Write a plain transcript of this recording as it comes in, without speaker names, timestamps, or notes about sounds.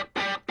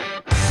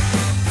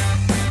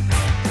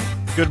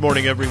Good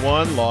morning,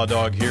 everyone. Law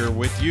Dog here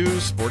with you.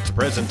 Sports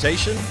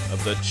presentation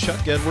of the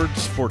Chuck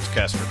Edwards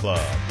Sportscaster Club.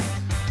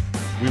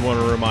 We want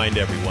to remind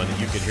everyone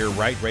that you can hear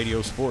Right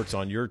Radio Sports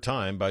on your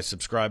time by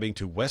subscribing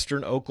to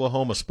Western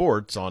Oklahoma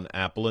Sports on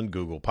Apple and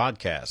Google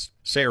Podcasts.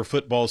 Sayre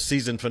football's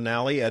season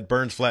finale at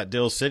Burns Flat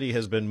Dill City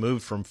has been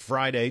moved from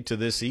Friday to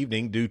this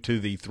evening due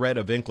to the threat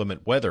of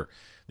inclement weather.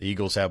 The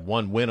Eagles have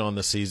one win on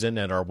the season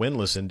and are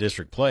winless in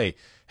district play.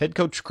 Head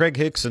coach Craig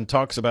Hickson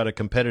talks about a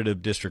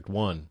competitive District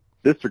 1.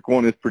 District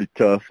 1 is pretty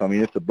tough. I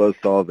mean, it's a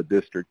buzzsaw of a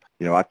district.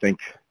 You know, I think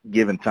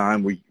given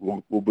time,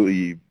 we'll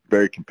be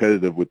very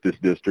competitive with this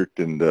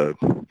district and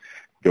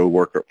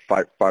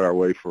fight our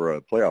way for a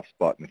playoff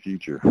spot in the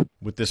future.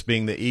 With this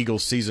being the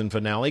Eagles season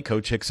finale,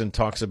 Coach Hickson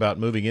talks about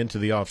moving into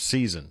the off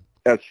season.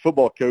 As a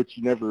football coach,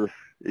 you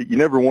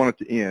never want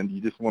it to end.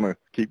 You just want to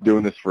keep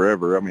doing this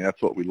forever. I mean,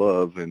 that's what we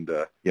love. And,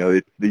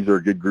 these are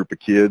a good group of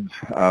kids.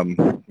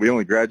 We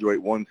only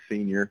graduate one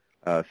senior.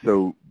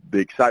 So the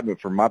excitement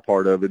from my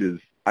part of it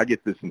is I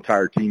get this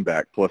entire team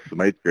back plus some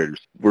eighth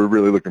graders. We're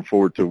really looking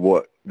forward to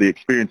what the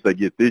experience they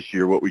get this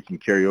year, what we can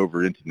carry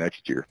over into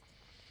next year.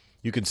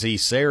 You can see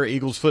Sayre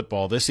Eagles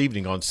football this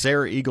evening on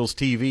Sayre Eagles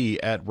TV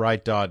at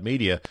Right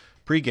Media,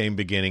 pregame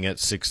beginning at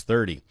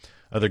 6:30.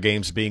 Other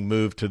games being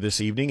moved to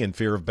this evening in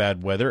fear of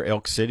bad weather.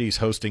 Elk City's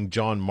hosting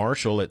John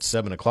Marshall at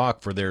 7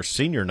 o'clock for their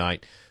senior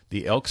night.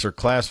 The Elks are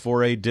Class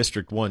 4A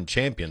District 1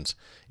 champions.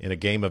 In a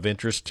game of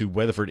interest to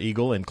Weatherford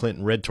Eagle and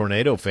Clinton Red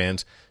Tornado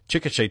fans,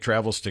 Chickasha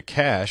travels to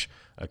Cache.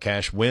 A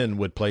Cache win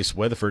would place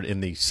Weatherford in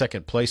the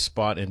second-place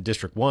spot in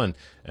District 1,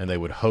 and they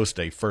would host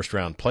a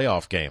first-round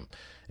playoff game.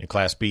 In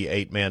Class B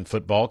 8-man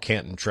football,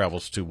 Canton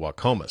travels to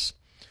Waukomis.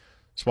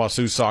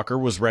 SWOSU Soccer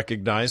was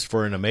recognized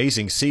for an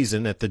amazing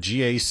season at the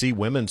GAC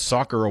Women's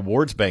Soccer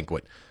Awards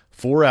Banquet.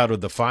 4 out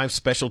of the 5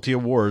 specialty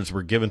awards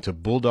were given to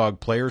Bulldog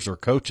players or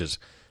coaches.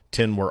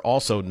 10 were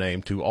also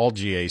named to all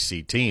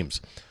GAC teams.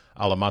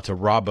 Alamata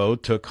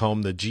Rabo took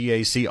home the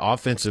GAC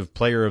Offensive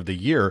Player of the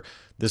Year.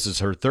 This is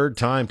her third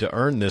time to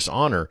earn this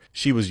honor.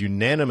 She was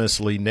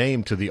unanimously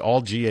named to the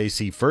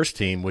All-GAC First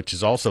Team, which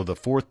is also the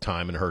 4th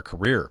time in her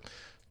career.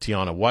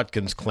 Tiana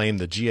Watkins claimed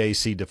the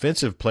GAC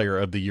Defensive Player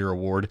of the Year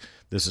award.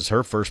 This is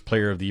her first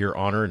Player of the Year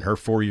honor in her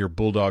 4-year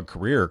Bulldog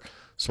career.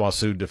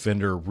 SWOSU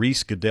defender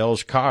Reese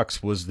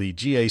Goodell-Cox was the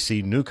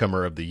GAC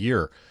Newcomer of the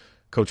Year.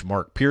 Coach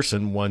Mark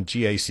Pearson won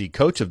GAC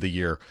Coach of the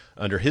Year.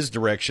 Under his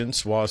direction,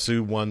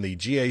 SWOSU won the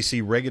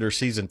GAC regular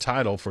season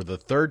title for the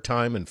 3rd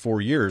time in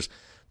 4 years.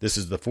 This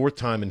is the 4th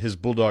time in his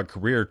Bulldog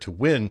career to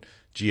win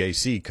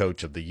GAC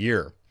Coach of the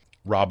Year.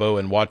 Rabo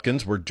and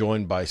Watkins were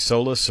joined by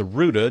Sola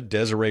Saruda,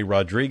 Desiree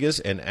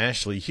Rodriguez, and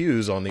Ashley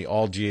Hughes on the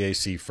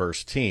All-GAC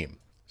First Team.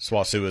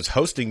 SWOSU is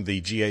hosting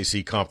the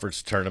GAC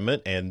Conference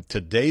Tournament, and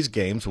today's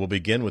games will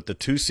begin with the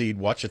 2-seed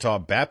Ouachita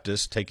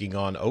Baptist taking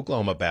on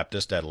Oklahoma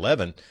Baptist at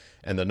 11,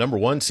 and the number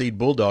 1-seed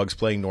Bulldogs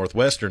playing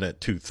Northwestern at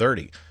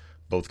 2:30.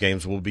 Both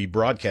games will be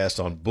broadcast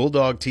on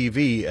Bulldog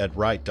TV at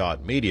Right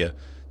Media.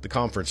 The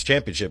conference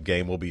championship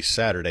game will be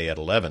Saturday at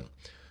 11.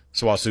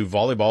 SWOSU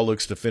Volleyball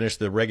looks to finish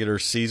the regular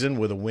season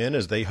with a win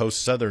as they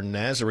host Southern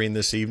Nazarene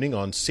this evening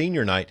on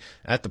senior night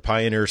at the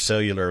Pioneer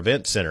Cellular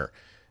Event Center.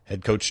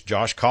 Head coach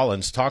Josh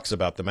Collins talks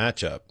about the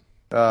matchup.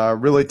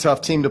 Really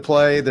tough team to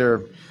play.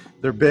 They're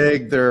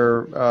big,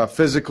 they're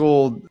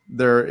physical,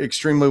 they're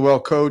extremely well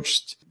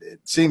coached.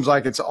 It seems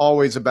like it's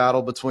always a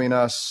battle between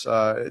us.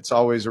 It's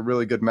always a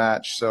really good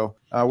match. So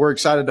we're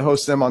excited to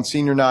host them on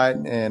senior night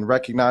and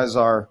recognize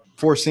our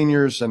 4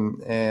 seniors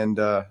and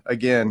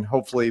again,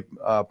 hopefully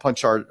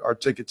punch our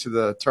ticket to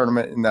the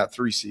tournament in that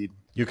 3-seed.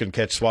 You can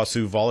catch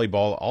SWOSU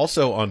Volleyball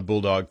also on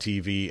Bulldog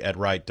TV at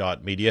Right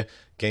Media.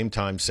 Game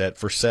time set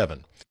for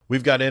 7.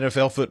 We've got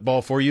NFL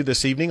football for you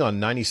this evening on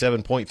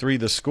 97.3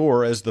 The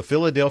Score as the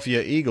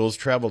Philadelphia Eagles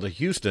travel to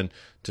Houston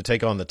to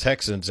take on the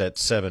Texans at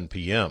 7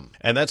 p.m.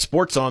 And that's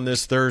sports on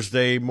this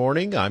Thursday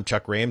morning. I'm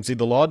Chuck Ramsey,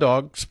 the Law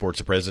Dog.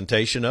 Sports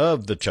presentation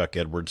of the Chuck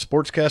Edwards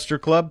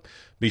Sportscaster Club.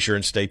 Be sure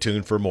and stay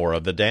tuned for more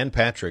of the Dan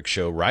Patrick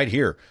Show right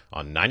here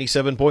on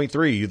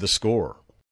 97.3 The Score.